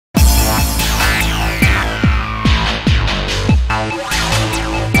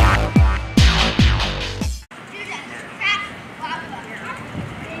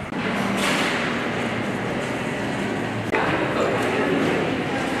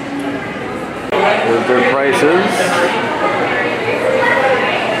with their prices.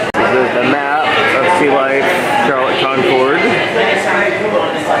 This is the map of SEA LIFE Charlotte-Concord.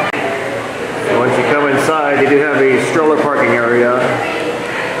 Once you come inside, they do have a stroller parking area.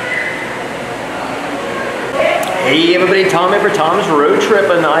 Hey everybody, Tom here for Tom's Road Trip,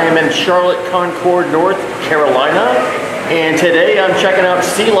 and I am in Charlotte-Concord, North Carolina. And today I'm checking out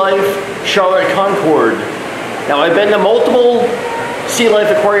SEA LIFE Charlotte-Concord. Now I've been to multiple SEA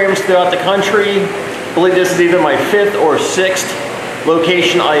LIFE aquariums throughout the country. I believe this is either my 5th or 6th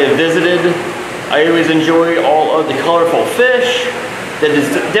location I have visited. I always enjoy all of the colorful fish, the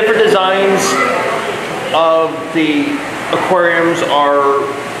different designs of the aquariums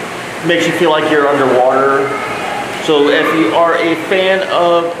makes you feel like you're underwater. So if you are a fan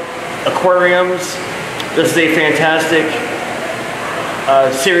of aquariums, this is a fantastic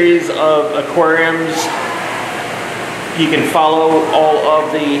series of aquariums. You can follow all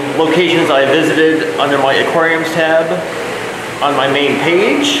of the locations I visited under my aquariums tab on my main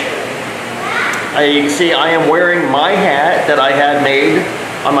page. You can see I am wearing my hat that I had made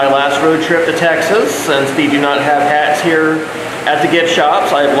on my last road trip to Texas, since they do not have hats here at the gift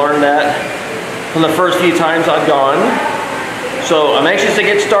shops. I've learned that from the first few times I've gone. So I'm anxious to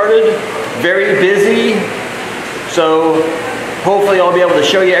get started. Very busy. So hopefully I'll be able to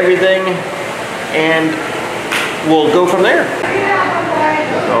show you everything and we'll go from there.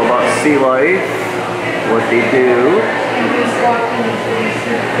 It's all about SEA LIFE, what they do.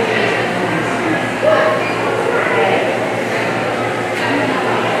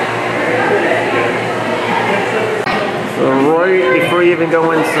 So right before you even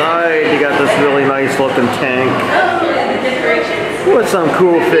go inside, you got this really nice looking tank with some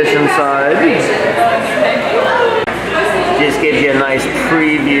cool fish inside. Just gives you a nice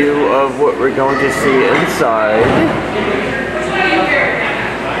preview of what we're going to see inside.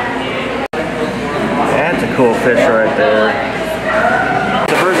 That's a cool fish right there.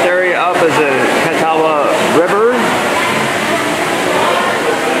 The first area up is the Catawba River.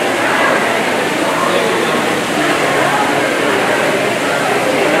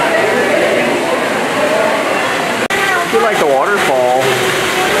 I feel like the waterfall.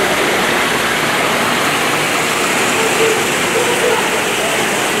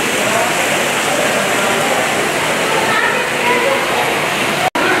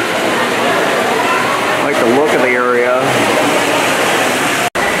 I like the look of the area.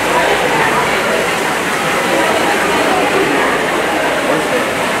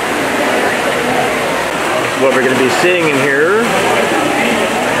 What we're going to be seeing in here.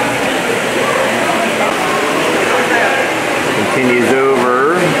 Continues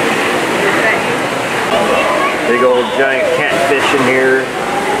over. Big old giant catfish in here.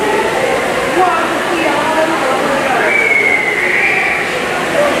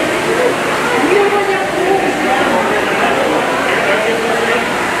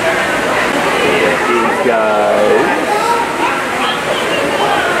 These guys.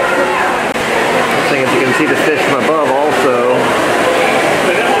 I think if you can see the fish from above also.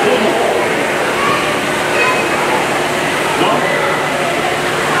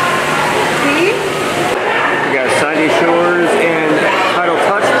 We got sandy shores and tidal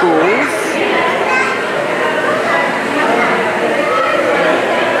touch pools.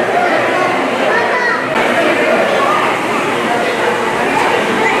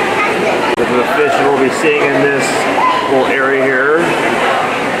 This is the fish we'll be seeing in this little area here.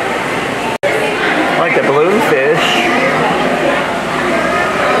 I like the balloon fish.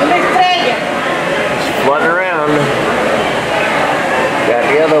 Just floating around. Got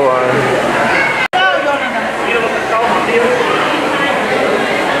the other one.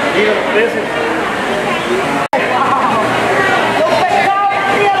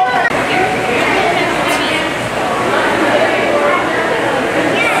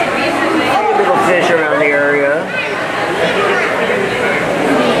 Little fish around the area.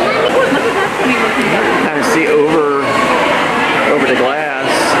 Kind of see over the glass.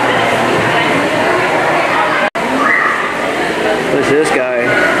 What's this guy?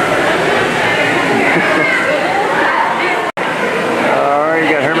 Alright, you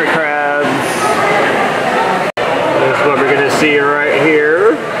got hermit crabs. That's what we're going to see right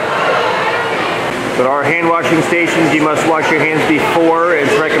here. At our hand washing stations, you must wash your hands before.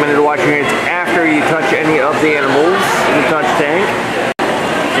 It's recommended to wash your hands after you touch any of the animals in the touch tank.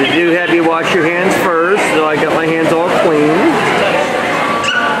 They do have you wash your hands first, so I got my hands all clean.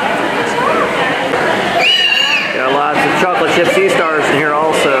 Got lots of chocolate chip sea stars in here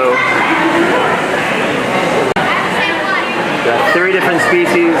also. Got 3 different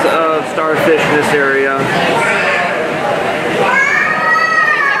species of starfish in this area.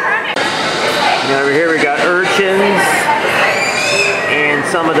 And over here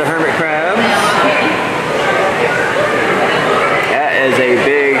some of the hermit crabs. That is a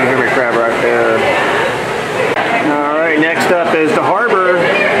big hermit crab right there. All right, next up is the harbor.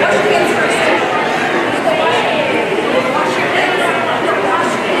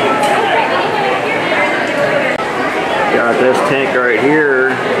 Got this tank right here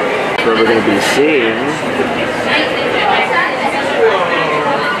that we're going to be seeing.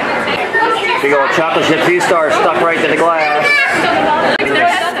 Big old chocolate chip sea stars stuck right to the glass.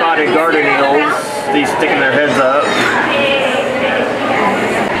 Spotted garden eels, these sticking their heads up.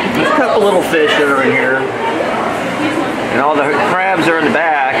 There's a couple little fish that are in here. And all the crabs are in the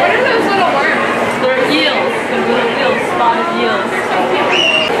back. They're eels. They're little eels, spotted eels.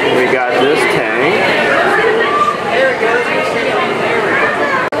 We got this tank.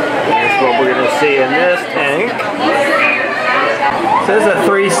 Here's what we're going to see in this tank. This is a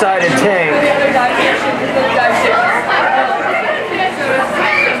three-sided tank.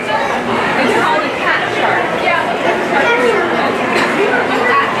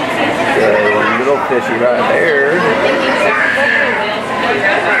 Okay, one little fishy right there.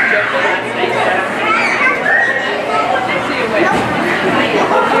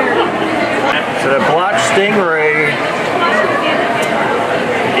 So the blotched stingray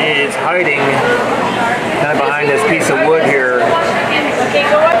is hiding kind of behind this piece of wood here.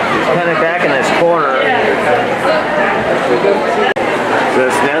 Kind of back in this corner.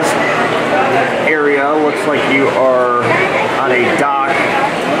 This nest area looks like you are on a dock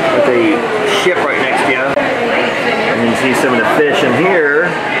with a ship right next to you. And you see some of the fish in here.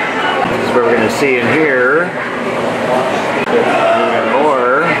 This is what we're going to see in here. Even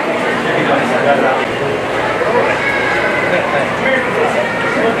more.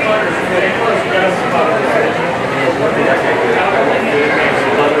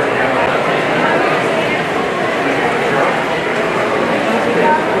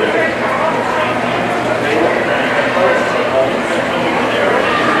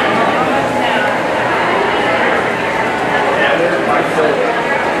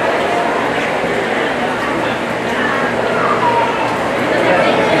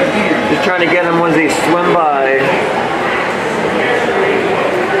 Just trying to get them once they swim by.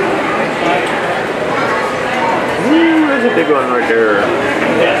 Ooh, there's a big one right there.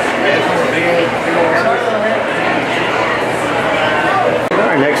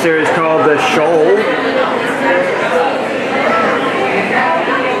 Our next area is called the shoal.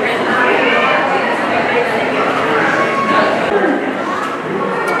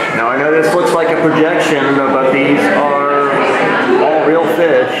 Now I know this looks like a projection, but these are all real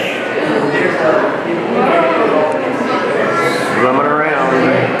fish. Swimming around.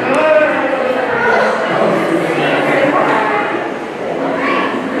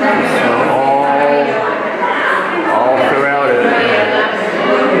 So all throughout it.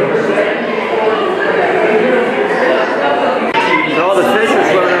 So all the fish are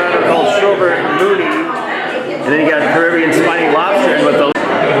swimming around are called silver and moody. And then you got Caribbean spiny lobster with those.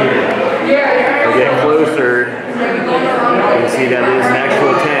 We'll get closer. You can see that is an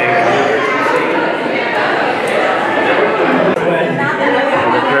actual tank.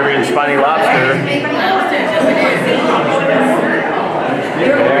 The Caribbean spiny lobster.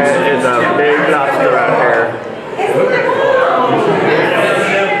 There is a big lobster out there.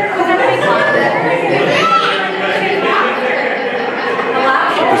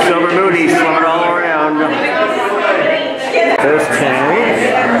 The silver moody swimming all around. This tank.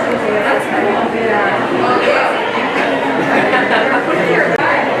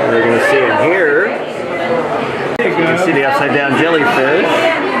 We're going to see in here. You can see the upside down jellyfish.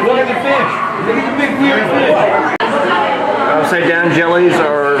 Look at the fish. Look at the big weird fish. Upside down jellies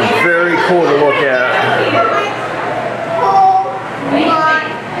are very cool to look at.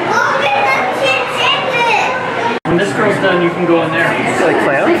 When this girl's done, you can go in there. It's like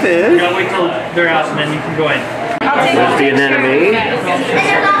clownfish. You gotta wait till they're out and then you can go in. There's the anemone.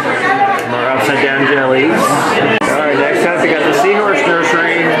 More upside down jellies. Alright, next up we got the Seahorse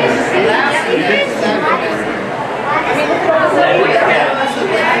nursery.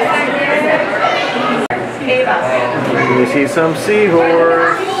 You see some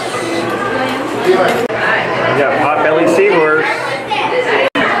seahorse. You got pot-bellied seahorse.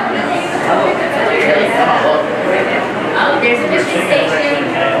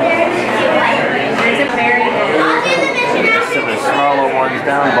 Some of the smaller ones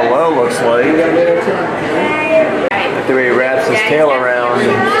down below, looks like. After he wraps his tail around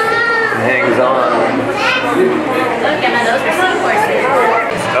and hangs on.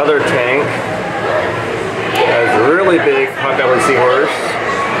 This other tank has a really big pot-bellied seahorse.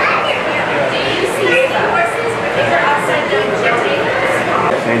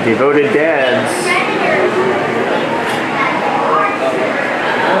 and devoted dads.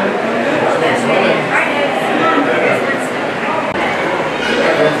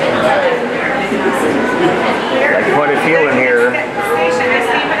 Got quite a few in here.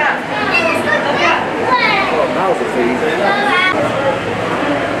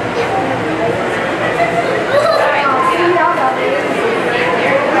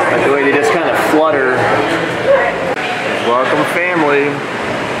 Like the way they just kind of flutter. Welcome, family.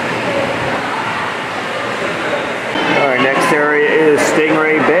 Alright, next area is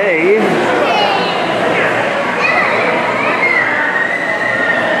Stingray Bay.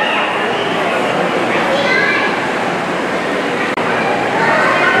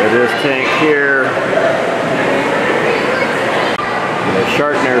 This tank here, the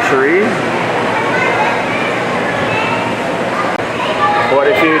shark nursery. Quite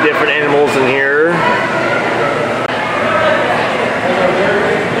a few different animals in here.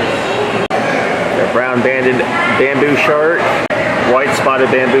 The brown banded bamboo shark, white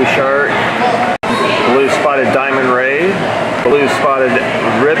spotted bamboo shark, blue spotted diamond ray, blue spotted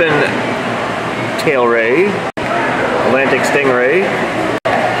ribbon tail ray, Atlantic stingray,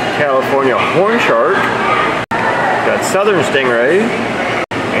 California horn shark, got southern stingray,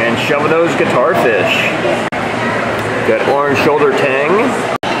 and shovel-nosed guitarfish. Got orange shoulder tang,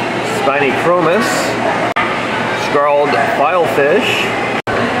 spiny chromis, scarled filefish,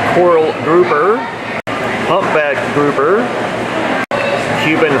 coral grouper, humpback grouper,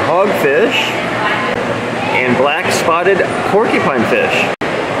 Cuban hogfish, and black spotted porcupine fish.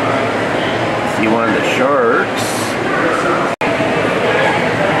 See one of the sharks.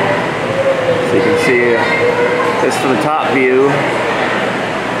 So you can see this from the top view.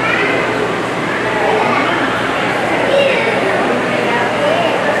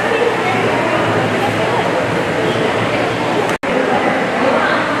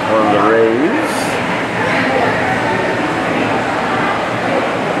 One of the rays.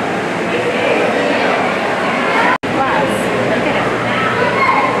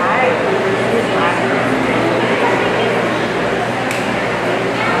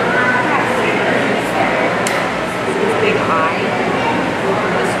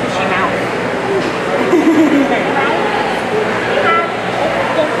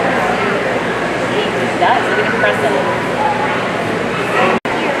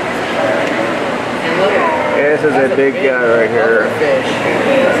 This is a big guy right here.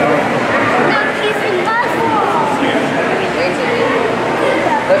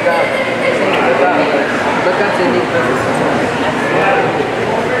 Look up. Look up. Look up, Cindy.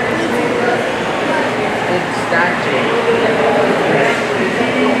 It's statue.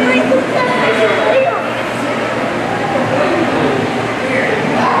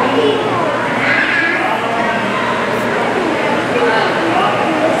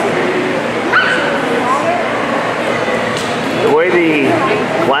 The way the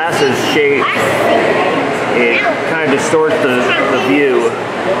glass is shaped, it kind of distorts the view.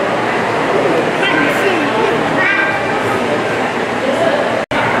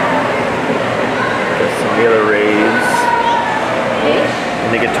 Some of the other rays. And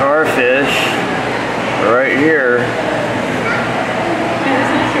the guitar fish right here.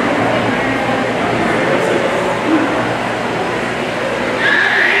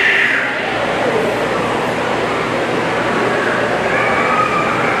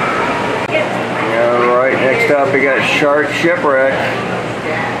 Next up, we got shark shipwreck.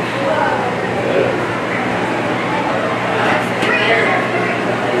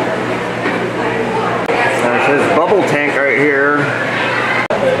 There's this bubble tank right here.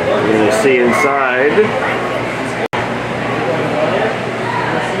 You can see inside.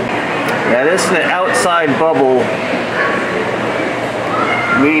 Now this is an outside bubble,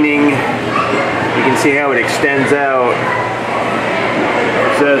 meaning you can see how it extends out.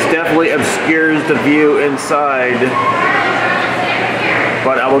 So this definitely obscures the view inside,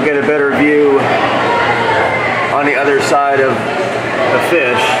 but I will get a better view on the other side of the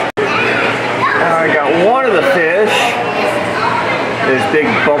fish. Now I got one of the fish, this big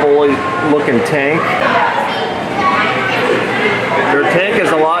bubbly looking tank. Their tank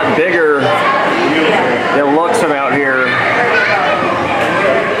is a lot bigger than it looks from out here.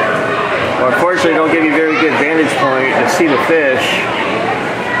 Well, unfortunately, don't give you a very good vantage point to see the fish.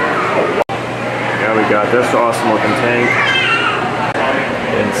 Now we got this awesome looking tank.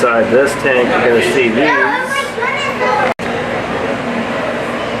 Inside this tank, you're going to see these.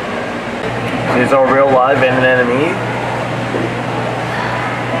 These are real live anemone.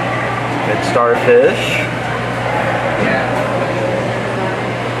 Good starfish.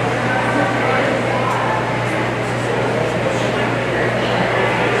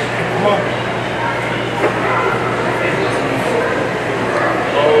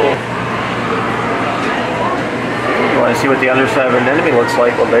 what the other side of an anemone looks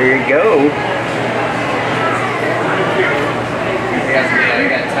like. Well, there you go. I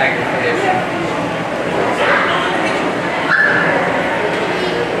got tiger fish.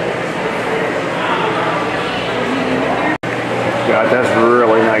 God, that's a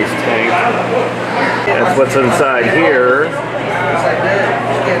really nice tank. That's what's inside here.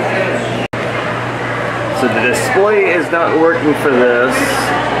 So the display is not working for this,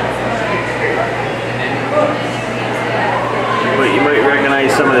 but you might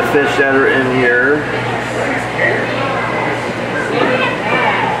recognize some of the fish that are in here.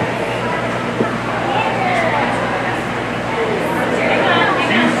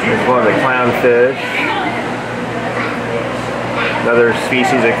 There's one of the clownfish. Another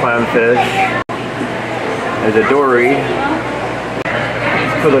species of clownfish. There's a dory.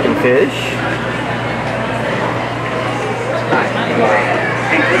 Good looking fish.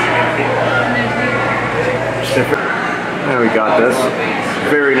 There we got this.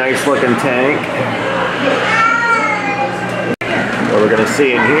 Very nice looking tank. What we're going to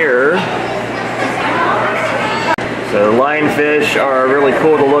see in here. So lionfish are really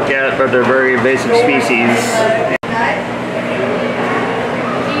cool to look at, but they're very invasive species.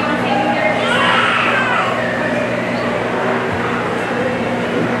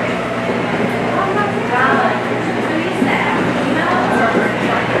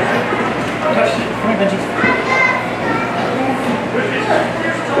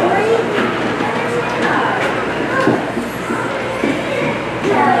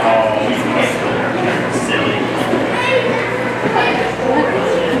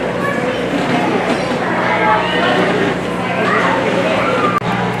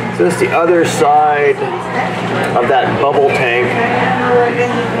 So this is the other side of that bubble tank.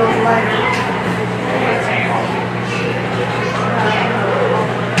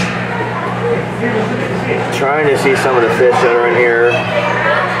 Trying to see some of the fish that are in here.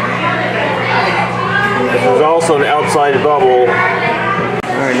 This is also an outside bubble.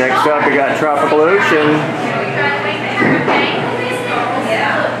 Alright, next up we got tropical ocean.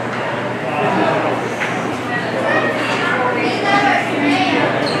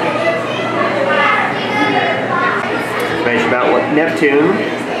 About what Neptune.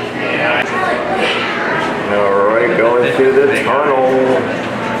 Alright, going through the tunnel.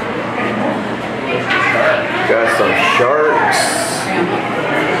 Got some sharks.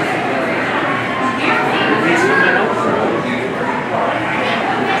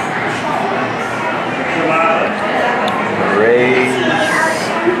 Rays.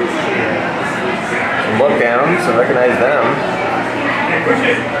 Some look downs, so recognize them.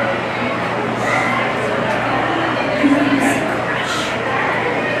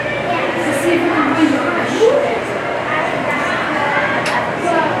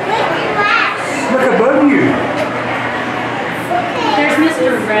 Look above you. There's Mr.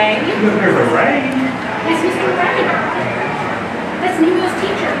 Ray. Look, there's a ray. That's Mr. Ray. That's Nemo's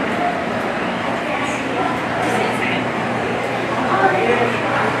teacher.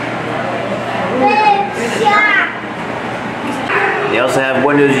 They also have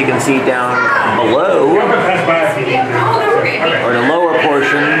windows you can see down below, or the lower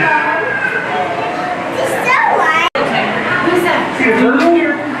portion. Who's that?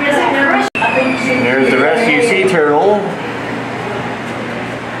 There's the rescue sea turtle.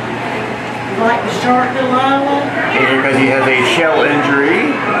 Like the shark, Delilah? Because he has a shell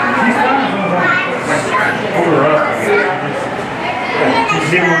injury.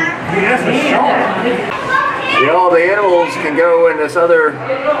 He has a shark. All the animals can go in this other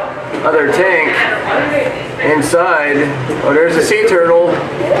tank inside. Oh, there's a sea turtle.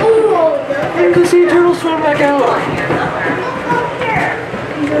 There's a sea turtle swimming back out.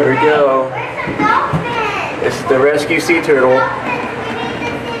 There we go. This is the rescue sea turtle.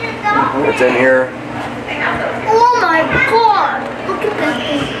 It's in here. Oh my god! Look at that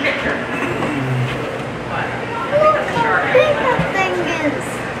thing. Look how big that thing is.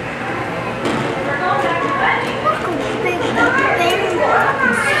 Look how big that thing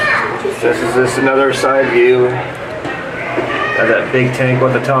is. This is just another side view of that big tank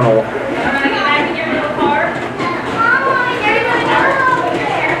with the tunnel.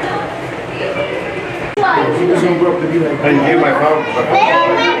 I didn't get my phone. They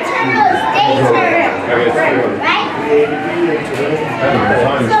don't mention those days, right?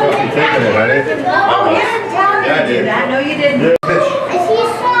 Oh, yeah, I did. I know you didn't. I see a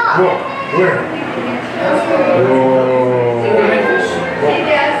saw. Where?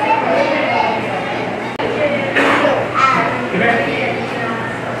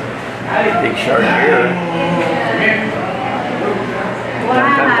 Big shark here. Dun,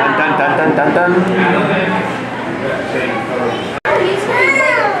 dun, dun, dun, dun, dun, dun. Those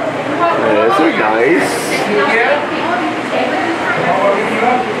are nice.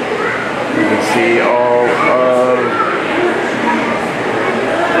 You can see all of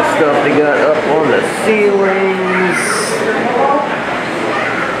the stuff they got up on the ceilings.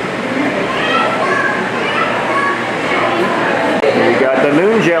 We got the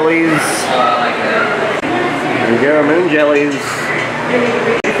moon jellies. There we go, moon jellies.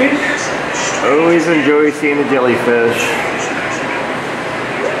 Always enjoy seeing the jellyfish.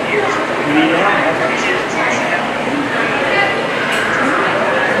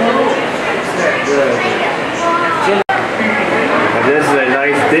 And this is a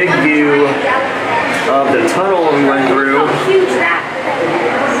nice big view of the tunnel we went through. Look at that.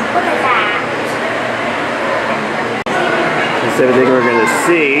 That's everything we're going to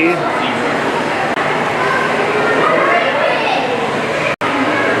see.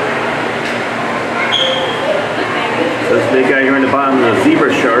 So this big guy here in the bottom is a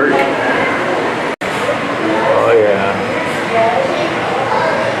zebra shark. Oh yeah.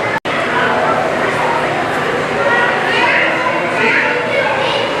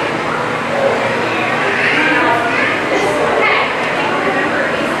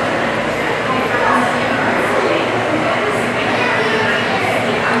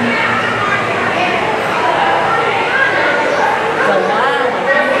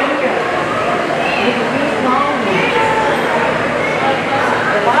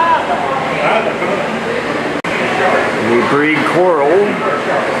 We breed coral.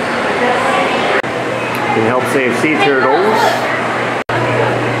 Can help save sea turtles.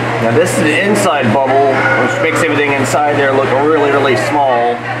 Now this is the inside bubble, which makes everything inside there look really, really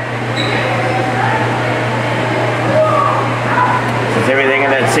small. It's everything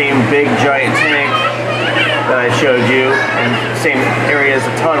in that same big giant tank that I showed you, and same area as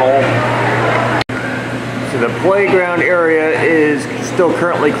the tunnel. So the playground area is still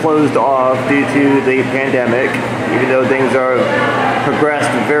currently closed off due to the pandemic, even though things are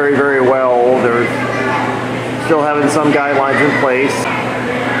progressed very, very well. They're still having some guidelines in place.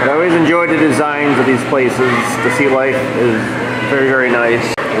 But I always enjoy the designs of these places. The Sea Life is very, very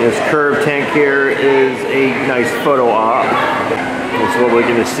nice. And this curved tank here is a nice photo op. That's what we're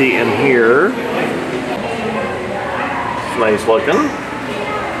going to see in here. It's nice looking.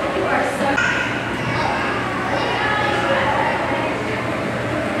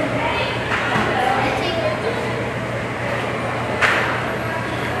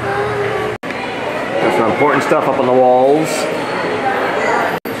 Some important stuff up on the walls.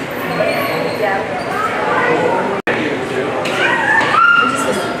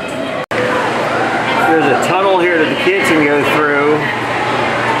 There's a tunnel here that the kids can go through.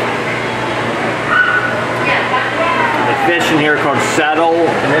 The fish in here are called saddle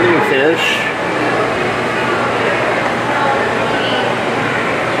and enemy fish.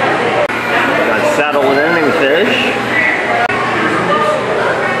 Got saddle and enemy fish.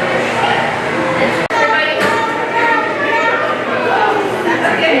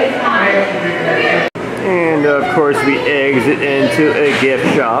 And of course we exit into a gift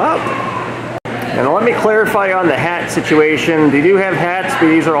shop. And let me clarify on the hat situation. They do have hats, but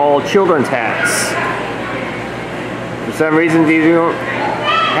these are all children's hats. For some reason they don't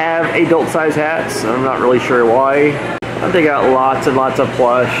have adult size hats. I'm not really sure why. But they got lots and lots of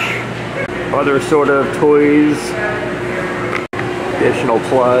plush. Other sort of toys. Additional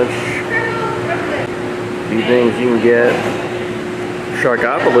plush. These things you can get.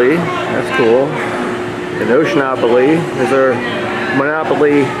 Sharkopoly, that's cool. And Oceanopoly, those are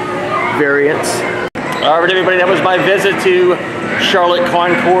Monopoly variants. Alright everybody, that was my visit to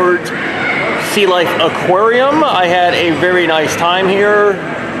Charlotte-Concord Sea Life Aquarium. I had a very nice time here.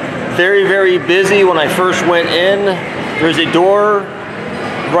 Very, very busy when I first went in. There's a door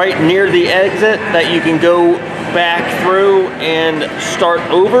right near the exit that you can go back through and start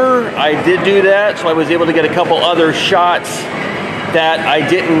over. I did do that, so I was able to get a couple other shots that I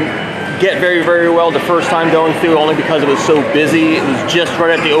didn't get very, very well the first time going through, only because it was so busy. It was just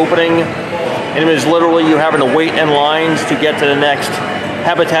right at the opening, and it was literally you having to wait in lines to get to the next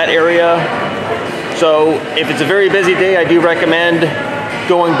habitat area. So if it's a very busy day, I do recommend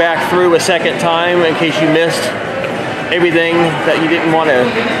going back through a second time in case you missed everything that you didn't want to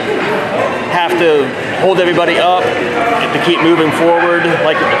have to hold everybody up to keep moving forward.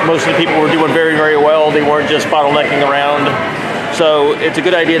 Like most of the people were doing very, very well. They weren't just bottlenecking around. So it's a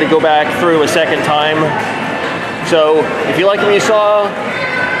good idea to go back through a second time. So if you like what you saw,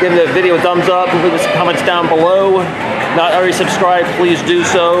 give the video a thumbs up, leave us some comments down below. Not already subscribed, please do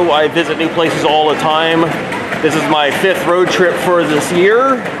so. I visit new places all the time. This is my 5th road trip for this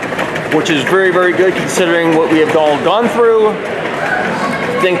year. which is very, very good considering what we have all gone through.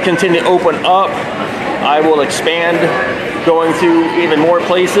 Things continue to open up. I will expand, going to even more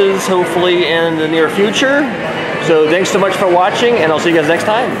places, hopefully in the near future. So thanks so much for watching, and I'll see you guys next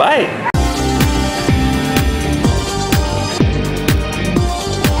time. Bye.